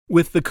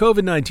With the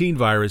COVID-19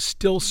 virus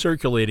still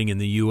circulating in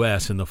the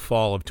U.S. in the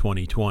fall of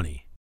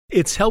 2020,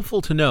 it's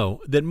helpful to know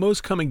that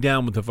most coming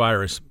down with the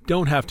virus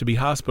don't have to be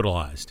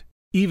hospitalized.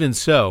 Even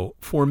so,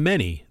 for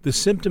many, the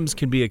symptoms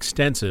can be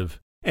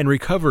extensive and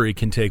recovery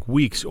can take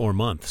weeks or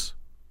months.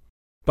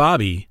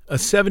 Bobby, a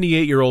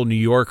 78-year-old New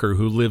Yorker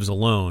who lives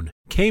alone,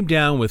 came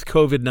down with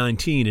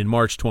COVID-19 in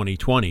March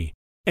 2020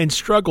 and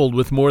struggled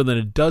with more than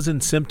a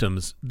dozen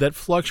symptoms that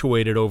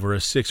fluctuated over a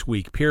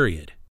 6-week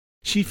period.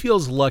 She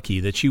feels lucky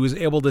that she was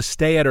able to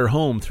stay at her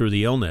home through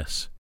the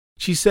illness.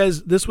 She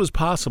says this was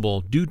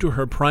possible due to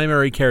her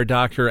primary care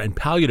doctor and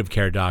palliative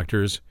care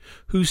doctors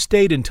who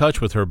stayed in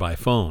touch with her by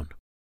phone.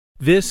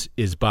 This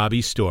is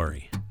Bobby's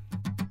story.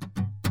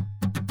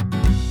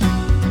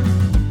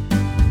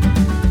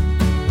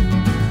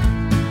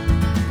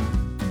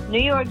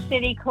 New York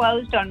City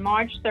closed on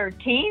March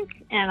 13th,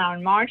 and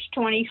on March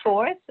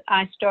 24th,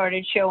 I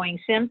started showing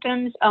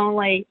symptoms,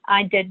 only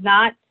I did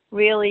not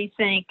really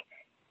think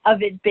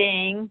of it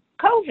being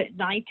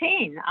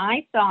COVID-19.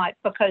 I thought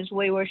because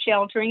we were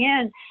sheltering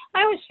in,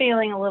 I was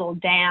feeling a little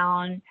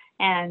down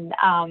and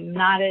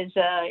not as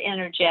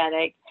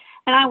energetic.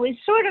 And I was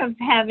sort of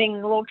having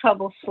a little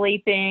trouble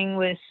sleeping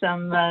with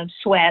some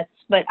sweats,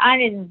 but I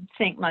didn't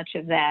think much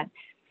of that.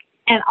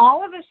 And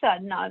all of a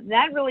sudden,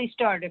 that really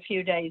started a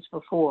few days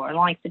before,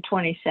 like the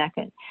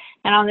 22nd.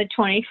 And on the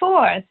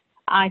 24th,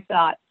 I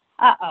thought,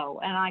 uh-oh.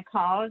 And I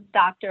called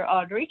Dr.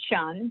 Audrey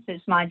Chun,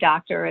 who's my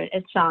doctor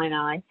at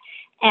Sinai,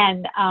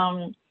 and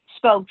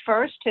spoke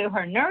first to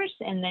her nurse,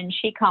 and then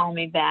she called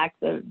me back.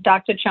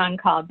 Dr. Chun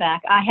called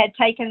back. I had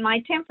taken my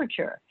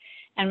temperature,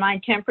 and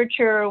my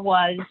temperature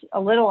was a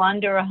little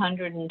under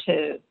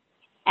 102.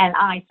 And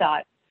I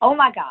thought, oh,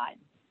 my God,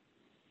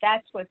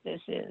 that's what this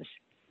is.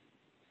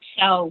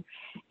 So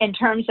in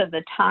terms of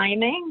the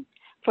timing,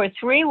 for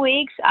 3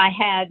 weeks, I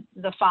had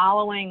the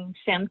following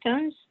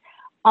symptoms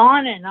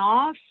on and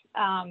off.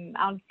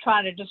 I'll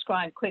try to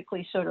describe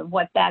quickly sort of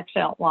what that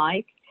felt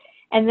like.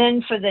 And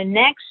then for the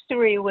next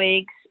 3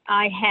 weeks,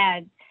 I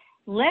had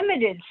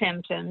limited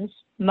symptoms.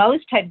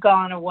 Most had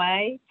gone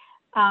away,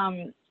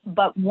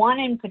 but one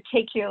in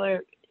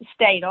particular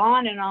stayed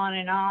on and on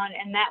and on,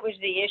 and that was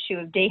the issue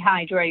of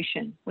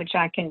dehydration, which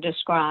I can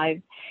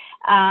describe.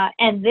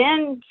 And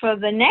then for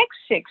the next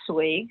 6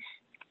 weeks,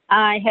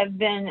 I have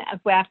been,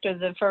 after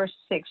the first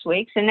 6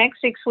 weeks, the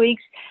next 6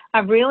 weeks,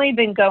 I've really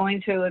been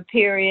going through a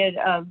period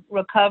of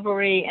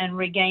recovery and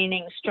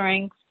regaining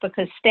strength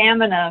because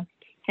stamina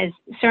is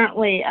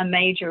certainly a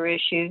major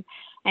issue.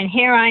 And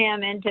here I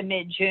am into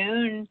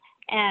mid-June,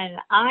 and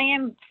I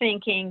am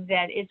thinking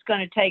that it's going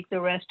to take the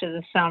rest of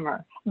the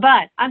summer.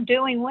 But I'm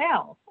doing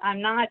well.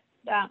 I'm not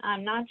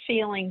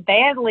feeling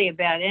badly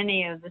about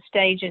any of the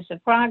stages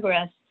of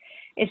progress.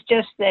 It's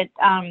just that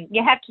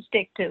you have to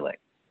stick to it.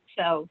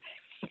 So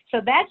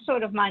that's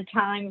sort of my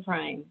time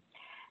frame.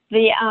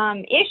 The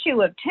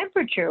issue of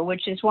temperature,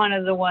 which is one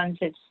of the ones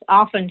that's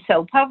often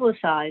so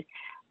publicized,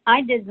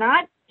 I did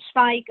not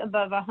spike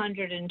above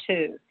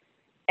 102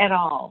 at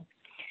all.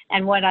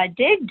 And what I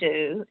did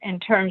do in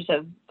terms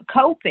of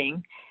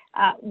coping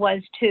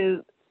was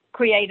to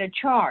create a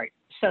chart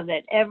so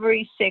that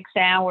every 6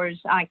 hours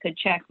I could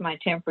check my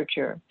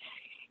temperature.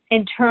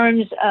 In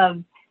terms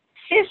of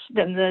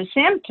the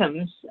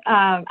symptoms,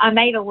 I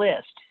made a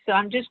list. So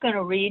I'm just going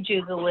to read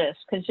you the list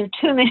because there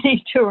are too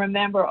many to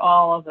remember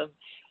all of them.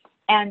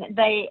 And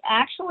they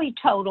actually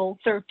total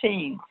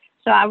 13.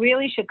 So I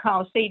really should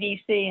call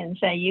CDC and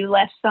say, you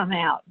left some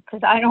out,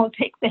 because I don't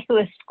think they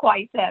list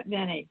quite that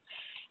many.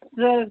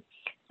 The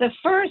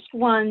first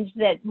ones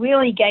that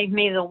really gave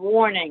me the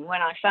warning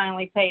when I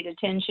finally paid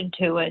attention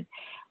to it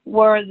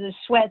were the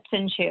sweats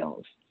and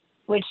chills,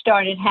 which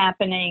started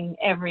happening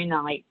every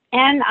night.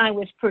 And I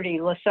was pretty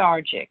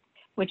lethargic,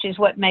 which is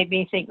what made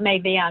me think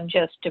maybe I'm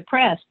just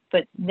depressed.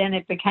 But then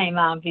it became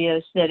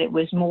obvious that it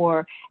was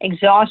more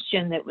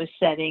exhaustion that was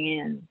setting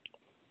in.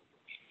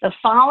 The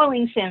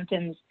following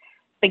symptoms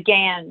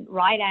began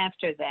right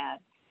after that.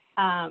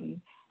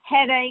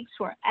 Headaches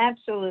were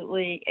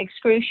absolutely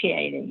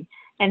excruciating.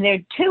 And there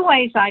are two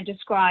ways I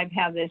describe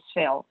how this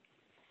felt.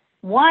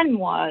 One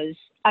was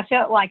I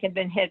felt like I'd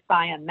been hit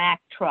by a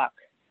Mack truck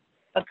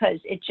because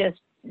it just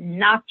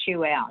knocked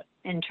you out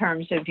in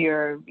terms of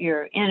your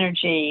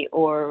energy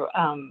or,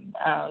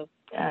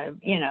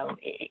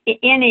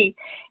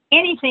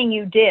 anything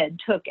you did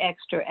took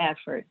extra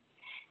effort.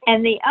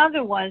 And the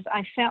other was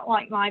I felt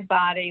like my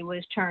body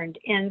was turned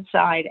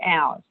inside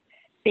out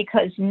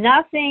because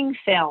nothing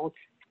felt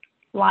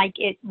like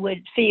it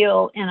would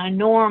feel in a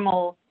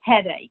normal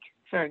headache,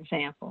 for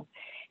example.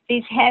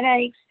 These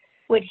headaches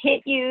would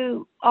hit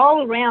you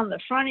all around the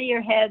front of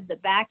your head, the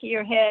back of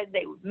your head.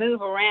 They would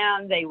move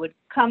around. They would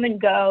come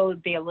and go.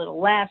 It'd be a little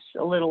less,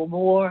 a little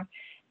more.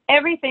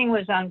 Everything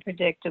was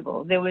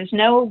unpredictable. There was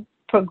no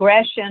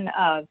progression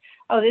of,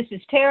 oh, this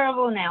is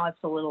terrible. Now it's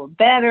a little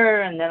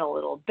better, and then a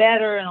little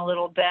better, and a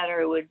little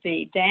better. It would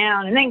be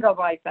down, and then go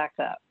right back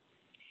up.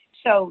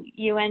 So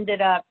you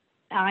ended up,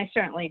 I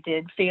certainly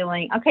did,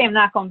 feeling, okay, I'm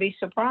not going to be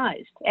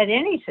surprised at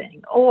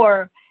anything.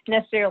 Or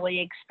necessarily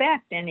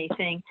expect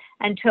anything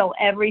until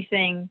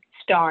everything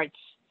starts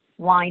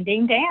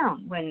winding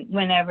down,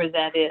 whenever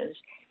that is.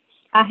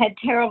 I had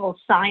terrible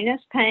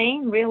sinus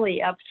pain,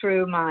 really up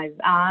through my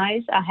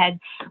eyes. I had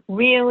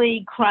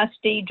really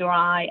crusty,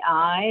 dry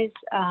eyes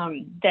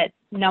that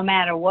no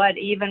matter what,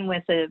 even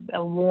with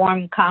a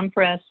warm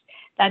compress,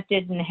 that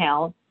didn't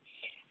help.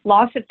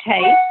 Loss of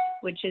taste,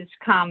 which is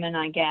common,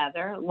 I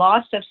gather.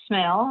 Loss of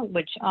smell,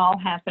 which all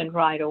happened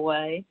right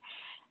away.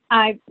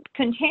 I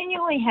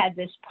continually had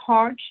this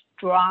parched,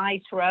 dry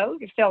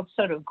throat. It felt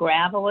sort of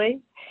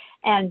gravelly.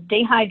 And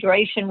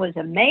dehydration was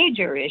a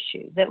major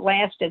issue that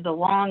lasted the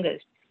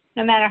longest,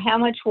 no matter how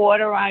much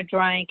water I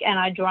drank, and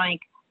I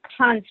drank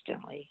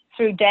constantly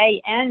through day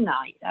and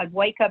night. I'd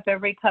wake up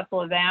every couple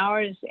of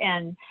hours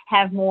and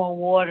have more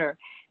water.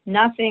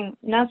 Nothing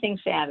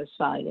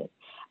satisfied it.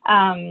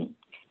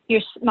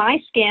 My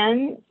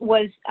skin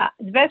was,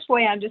 the best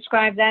way I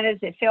describe that is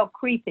it felt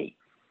creepy.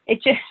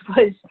 It just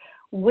was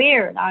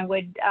weird. I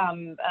would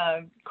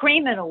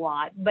cream it a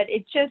lot, but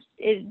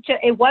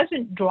it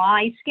wasn't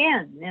dry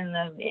skin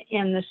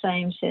in the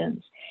same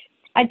sense.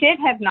 I did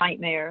have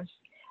nightmares,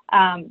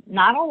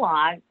 not a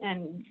lot,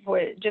 and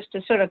for just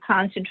a sort of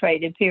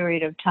concentrated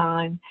period of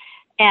time.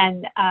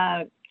 And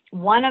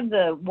one of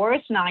the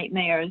worst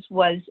nightmares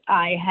was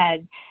I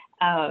had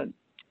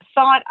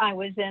thought I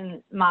was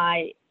in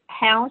my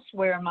house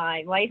where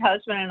my late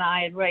husband and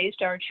I had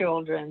raised our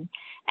children,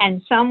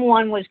 and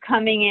someone was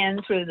coming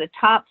in through the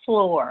top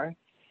floor,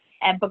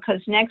 and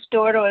because next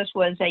door to us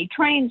was a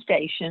train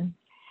station,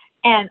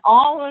 and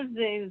all of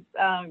the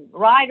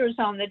riders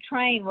on the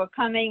train were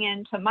coming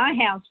into my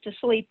house to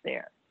sleep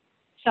there.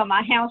 So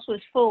my house was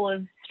full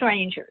of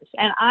strangers,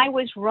 and I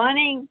was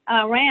running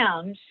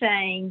around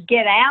saying,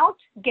 "Get out,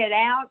 get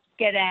out,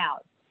 get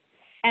out."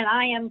 And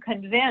I am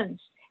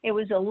convinced it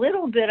was a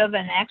little bit of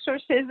an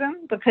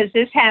exorcism, because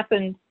this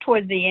happened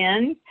toward the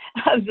end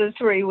of the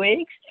 3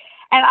 weeks.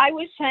 And I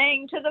was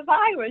saying to the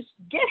virus,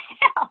 "Get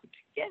out,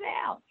 get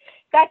out."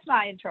 That's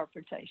my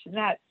interpretation.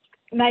 That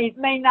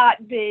may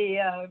not be,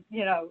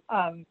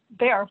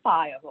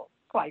 verifiable,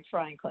 quite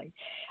frankly.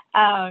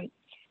 I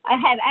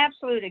had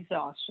absolute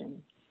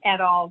exhaustion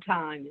at all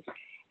times.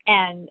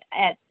 And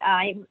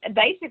I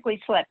basically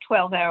slept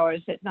 12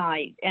 hours at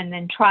night, and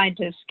then tried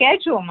to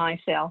schedule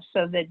myself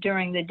so that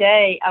during the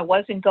day I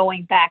wasn't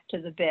going back to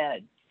the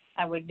bed.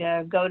 I would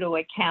go to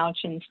a couch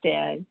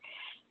instead.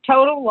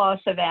 Total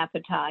loss of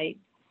appetite.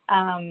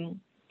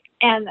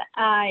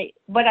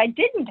 What I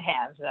didn't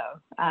have, though,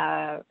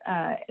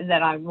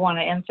 that I want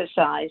to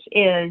emphasize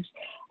is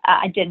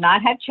I did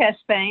not have chest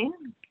pain,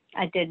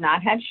 I did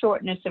not have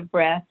shortness of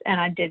breath, and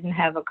I didn't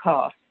have a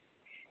cough.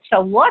 So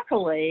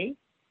luckily,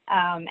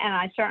 and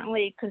I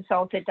certainly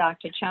consulted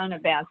Dr. Chun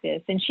about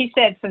this, and she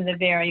said from the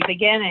very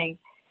beginning,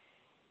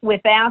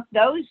 without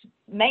those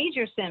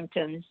major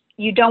symptoms,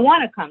 you don't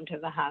want to come to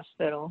the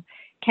hospital.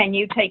 Can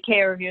you take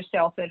care of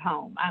yourself at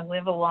home? I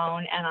live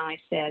alone, and I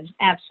said,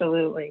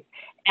 absolutely.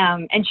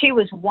 And she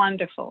was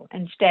wonderful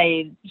and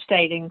stayed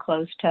in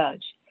close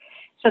touch.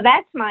 So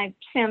that's my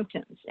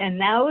symptoms, and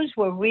those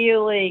were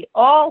really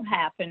all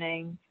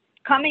happening,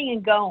 coming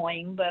and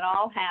going, but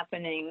all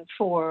happening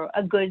for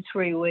a good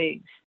 3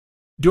 weeks.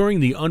 During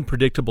the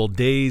unpredictable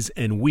days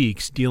and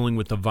weeks dealing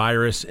with the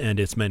virus and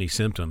its many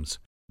symptoms,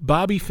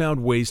 Bobby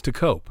found ways to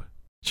cope.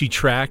 She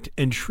tracked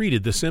and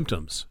treated the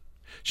symptoms.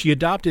 She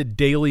adopted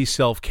daily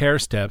self-care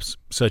steps,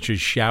 such as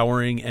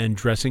showering and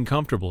dressing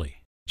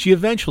comfortably. She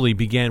eventually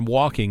began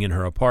walking in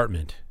her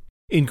apartment,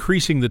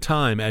 increasing the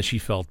time as she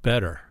felt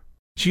better.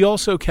 She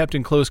also kept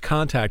in close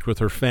contact with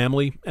her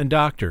family and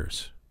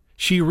doctors.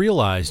 She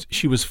realized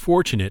she was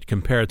fortunate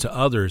compared to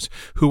others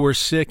who were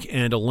sick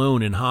and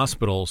alone in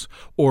hospitals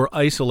or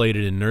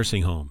isolated in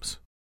nursing homes.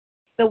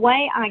 The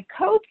way I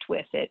coped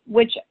with it,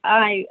 which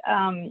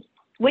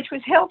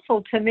was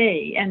helpful to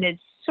me, and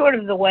it's sort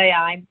of the way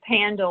I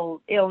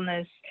handle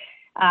illness.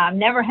 I've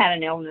never had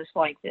an illness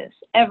like this,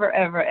 ever,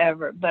 ever,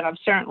 ever, but I've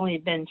certainly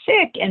been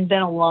sick and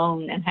been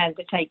alone and had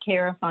to take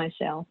care of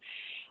myself,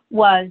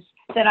 was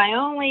that I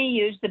only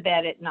used the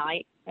bed at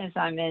night, as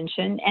I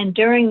mentioned, and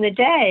during the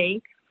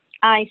day,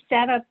 I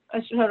set up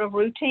a sort of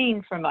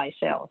routine for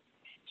myself.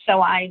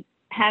 So I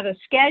had a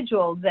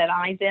schedule that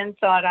I then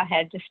thought I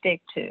had to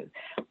stick to.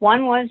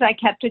 One was I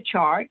kept a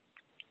chart,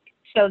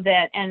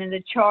 and in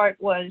the chart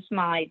was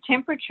my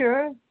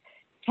temperature,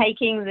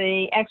 taking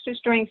the extra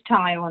strength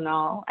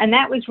Tylenol, and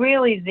that was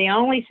really the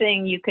only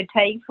thing you could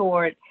take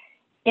for it,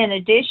 in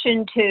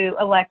addition to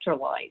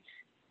electrolytes.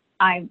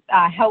 I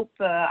hope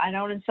I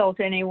don't insult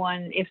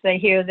anyone if they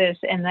hear this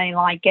and they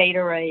like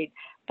Gatorade,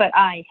 but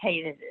I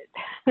hated it.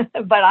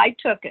 But I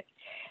took it.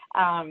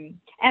 And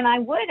I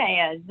would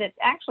add that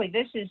actually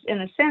this is,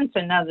 in a sense,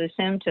 another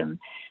symptom,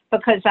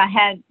 because I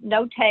had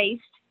no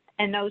taste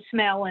and no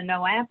smell and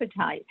no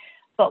appetite,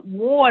 but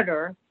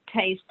water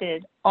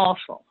tasted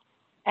awful.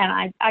 And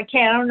I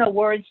don't know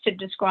words to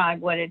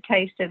describe what it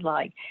tasted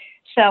like.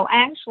 So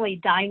actually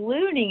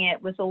diluting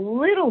it with a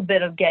little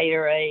bit of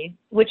Gatorade,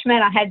 which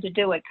meant I had to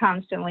do it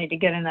constantly to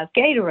get enough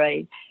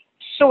Gatorade,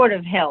 sort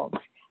of helped.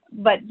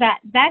 but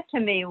that to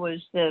me was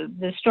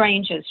the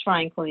strangest,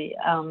 frankly,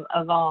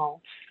 of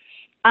all.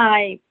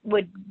 I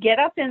would get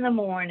up in the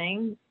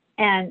morning,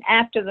 and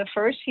after the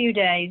first few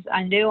days,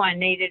 I knew I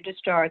needed to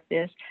start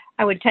this.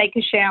 I would take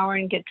a shower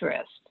and get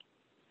dressed.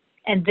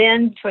 And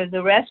then for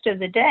the rest of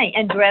the day,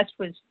 and dressed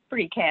was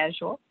pretty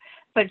casual,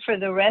 but for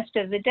the rest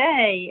of the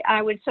day,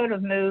 I would sort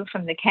of move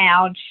from the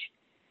couch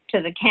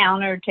to the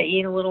counter to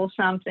eat a little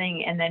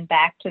something and then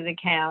back to the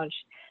couch.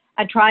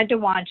 I tried to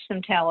watch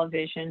some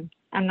television.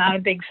 I'm not a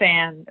big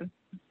fan of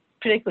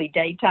particularly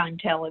daytime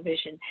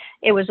television.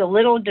 It was a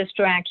little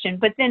distraction,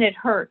 but then it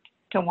hurt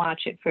to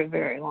watch it for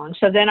very long.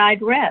 So then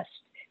I'd rest.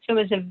 So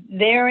it was a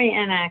very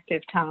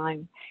inactive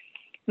time.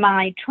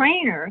 My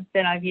trainer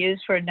that I've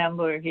used for a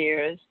number of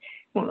years,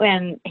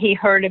 when he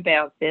heard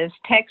about this,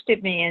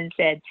 texted me and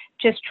said,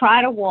 just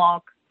try to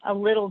walk a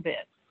little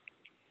bit.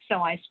 So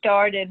I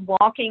started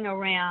walking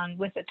around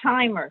with a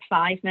timer,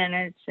 5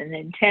 minutes and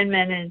then 10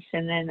 minutes.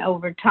 And then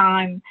over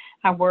time,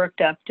 I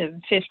worked up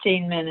to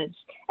 15 minutes.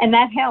 And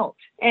that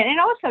helped. And it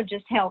also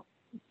just helped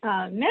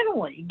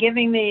mentally,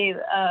 giving me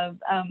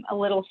a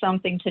little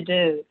something to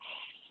do.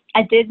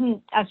 I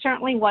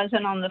certainly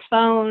wasn't on the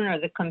phone or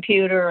the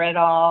computer at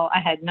all. I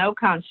had no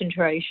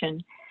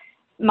concentration.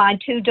 My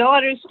 2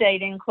 daughters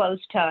stayed in close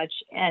touch,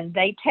 and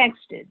they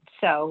texted,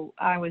 so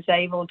I was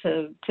able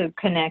to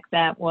connect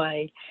that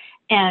way.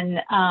 And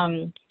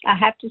I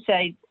have to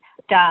say,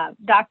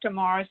 Dr.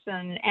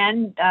 Morrison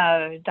and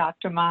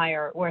Dr.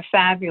 Meyer were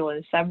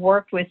fabulous. I've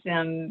worked with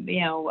them,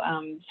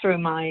 through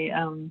my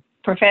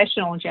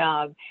professional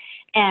job,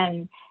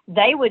 and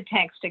they would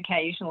text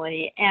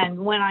occasionally. And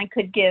when I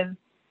could give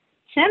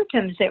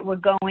symptoms that were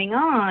going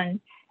on,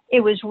 it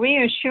was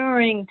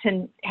reassuring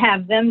to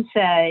have them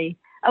say,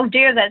 oh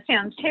dear, that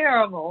sounds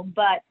terrible,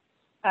 but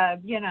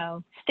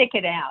stick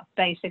it out,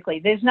 basically.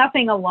 There's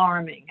nothing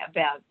alarming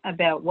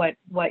about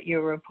what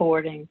you're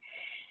reporting.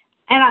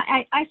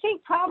 And I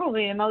think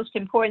probably the most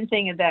important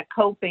thing about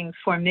coping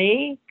for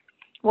me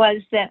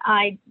was that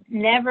I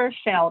never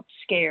felt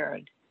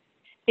scared,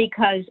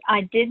 because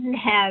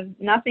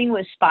nothing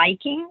was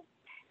spiking.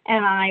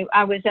 And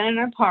I was in an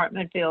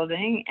apartment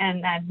building,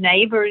 and I had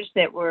neighbors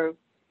that were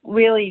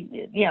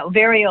really,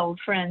 very old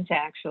friends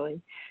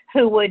actually,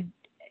 who would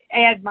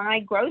add my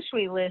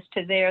grocery list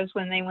to theirs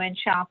when they went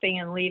shopping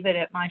and leave it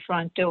at my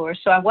front door.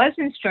 So I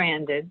wasn't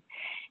stranded,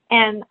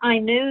 and I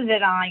knew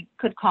that I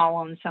could call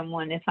on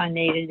someone if I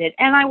needed it.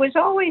 And I was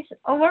always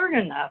alert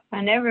enough.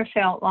 I never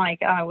felt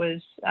like I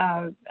was,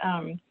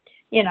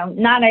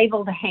 not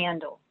able to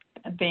handle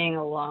being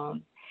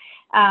alone.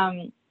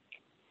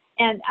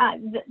 And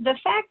the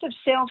fact of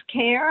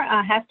self-care,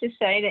 I have to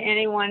say to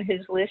anyone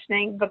who's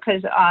listening,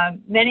 because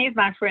many of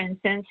my friends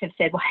since have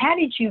said, well, how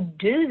did you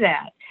do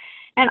that?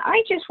 And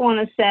I just want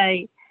to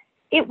say,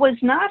 it was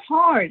not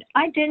hard.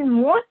 I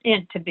didn't want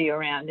it to be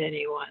around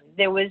anyone.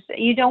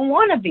 You don't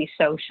want to be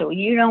social.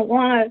 You don't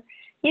want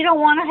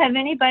to have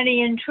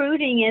anybody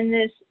intruding in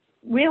this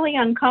really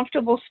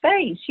uncomfortable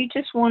space. You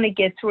just want to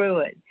get through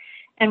it.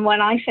 And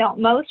what I felt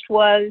most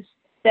was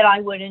that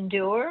I would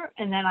endure,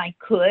 and that I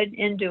could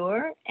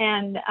endure,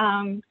 and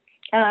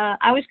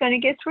I was going to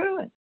get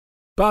through it.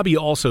 Bobby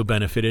also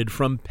benefited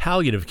from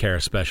palliative care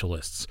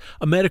specialists,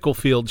 a medical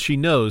field she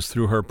knows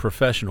through her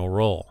professional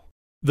role.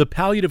 The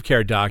palliative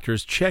care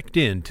doctors checked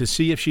in to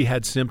see if she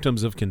had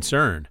symptoms of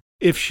concern,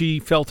 if she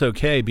felt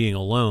okay being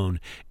alone,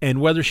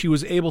 and whether she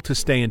was able to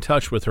stay in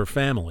touch with her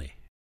family.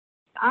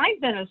 I've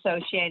been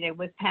associated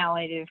with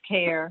palliative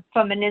care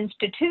from an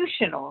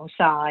institutional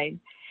side,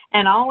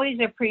 and always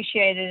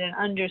appreciated and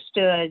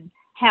understood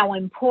how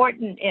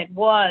important it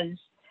was,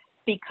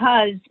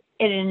 because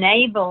it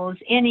enables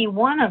any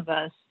one of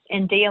us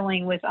in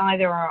dealing with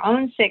either our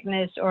own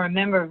sickness or a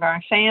member of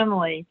our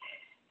family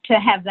to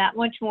have that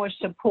much more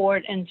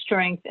support and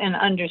strength and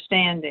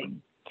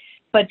understanding.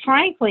 But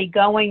frankly,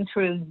 going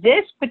through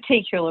this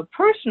particular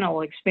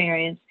personal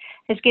experience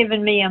has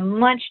given me a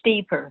much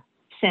deeper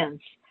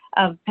sense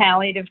of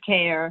palliative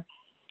care,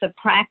 the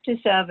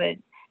practice of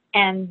it,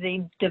 and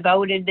the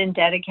devoted and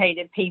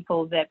dedicated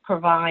people that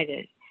provide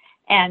it.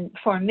 And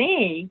for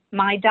me,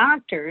 my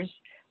doctors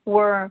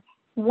were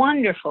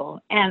wonderful.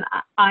 And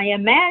I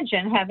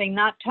imagine, having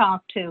not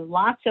talked to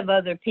lots of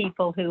other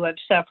people who have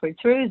suffered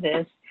through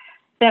this,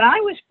 that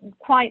I was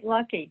quite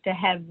lucky to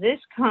have this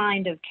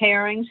kind of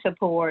caring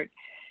support,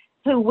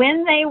 who,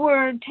 when they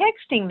were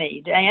texting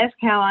me to ask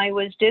how I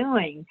was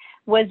doing,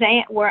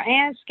 were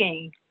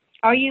asking,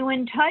 are you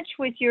in touch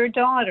with your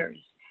daughters?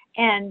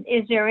 And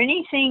is there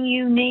anything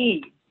you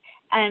need?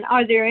 And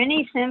are there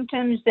any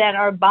symptoms that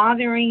are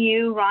bothering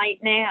you right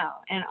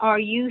now? And are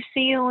you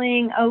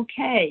feeling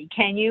okay?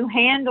 Can you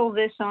handle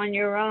this on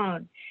your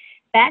own?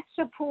 That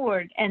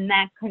support and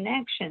that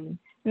connection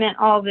meant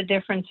all the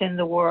difference in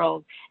the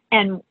world,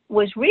 and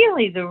was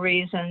really the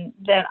reason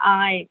that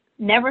I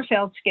never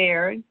felt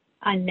scared.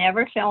 I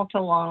never felt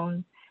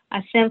alone.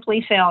 I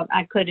simply felt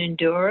I could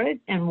endure it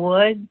and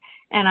would,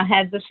 and I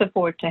had the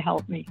support to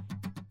help me.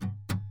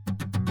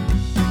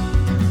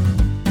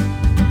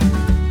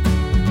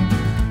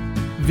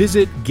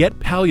 Visit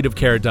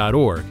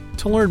getpalliativecare.org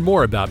to learn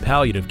more about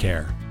palliative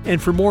care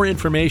and for more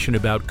information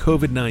about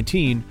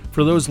COVID-19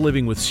 for those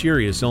living with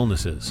serious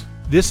illnesses.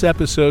 This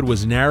episode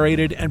was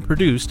narrated and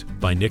produced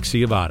by Nick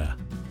Ciavata.